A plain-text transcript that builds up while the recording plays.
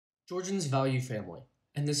Georgians value family,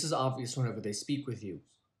 and this is obvious whenever they speak with you.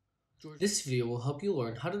 This video will help you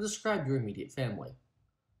learn how to describe your immediate family.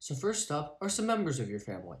 So first up are some members of your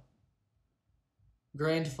family.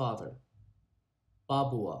 Grandfather,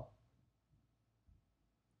 Babua.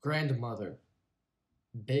 Grandmother,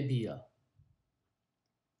 Bebia.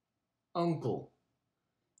 Uncle,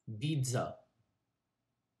 Bidza.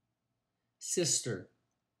 Sister,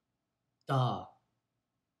 Da.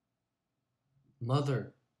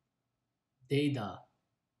 Mother, Deda.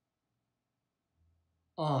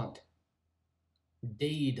 Aunt,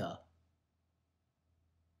 Deida.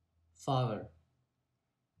 Father,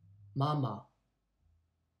 Mama.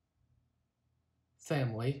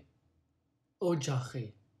 Family,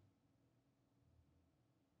 Ojachi.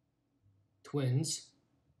 Twins,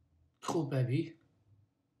 Baby.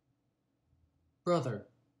 Brother,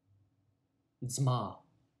 Zma.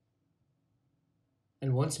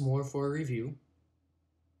 And once more for a review,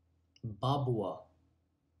 Babua,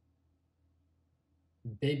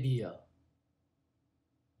 Bebia,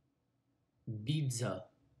 Bidza,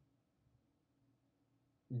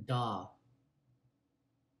 Da,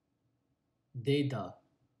 Deda,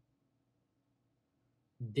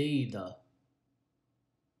 Deida,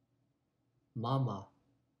 Mama,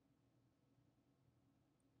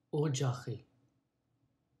 Ojachi,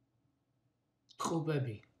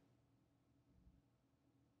 Baby,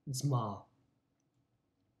 Zma.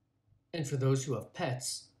 And for those who have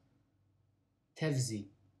pets, Tevzi,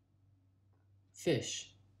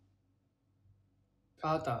 fish,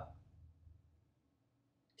 Kata,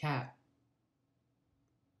 cat,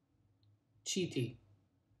 Chiti,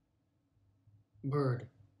 bird,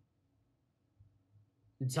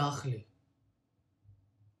 Zakhli,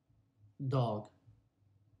 dog.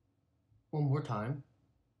 One more time,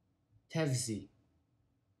 Tevzi,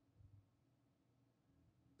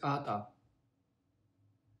 Kata,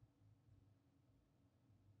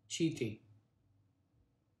 Chiti,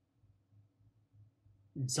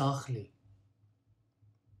 Zakhli.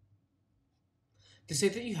 To say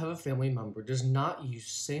that you have a family member does not use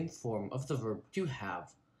the same form of the verb to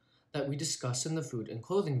have that we discussed in the food and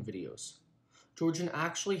clothing videos. Georgian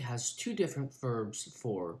actually has two different verbs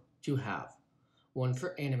for to have. One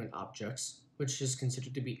for animate objects, which is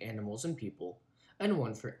considered to be animals and people, and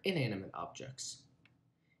one for inanimate objects.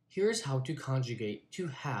 Here is how to conjugate to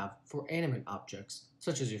have for animate objects,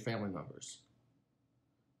 such as your family members.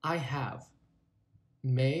 I have.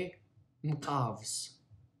 Me mkavs.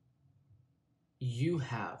 You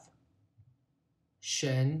have.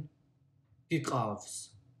 Shen gikavs.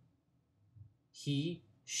 He,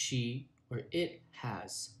 she, or it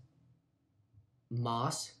has.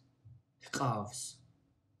 Mas kavs.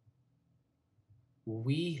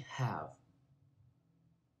 We have.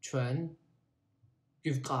 Tren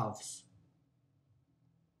givkavs.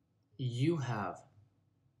 You have.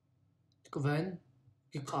 Tkven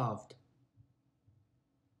gikavd.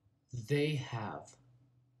 They have.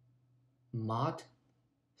 Mat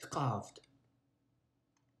gikavd.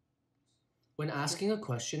 When asking a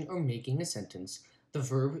question or making a sentence, the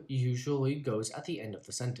verb usually goes at the end of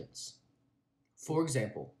the sentence. For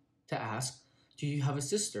example, to ask, do you have a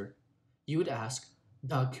sister? You would ask,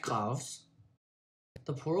 da gikavs.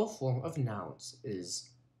 The plural form of nouns is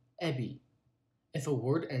ebi. If a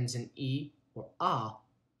word ends in e or a,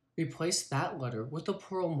 replace that letter with a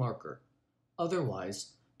plural marker.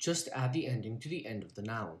 Otherwise, just add the ending to the end of the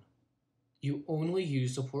noun. You only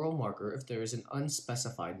use the plural marker if there is an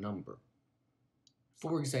unspecified number.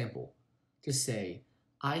 For example, to say,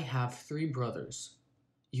 I have 3 brothers,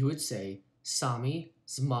 you would say, Sami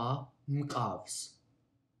Zma Mkavs.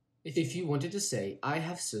 If you wanted to say, I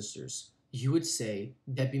have sisters, you would say,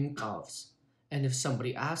 Debi Mkavs. And if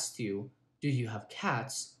somebody asked you, do you have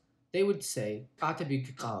cats, they would say,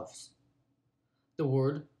 Katabi Kavs. The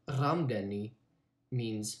word Რამდენი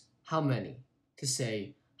means how many. To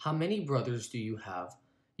say, how many brothers do you have,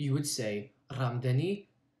 you would say, Რამდენი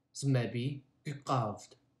Zmebi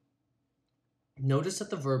Kavd. Notice that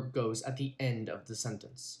the verb goes at the end of the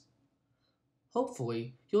sentence.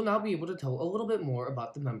 Hopefully, you'll now be able to tell a little bit more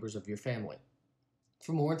about the members of your family.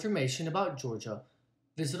 For more information about Georgia,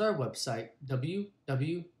 visit our website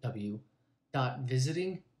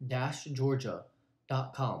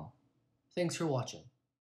www.visiting-georgia.com. Thanks for watching.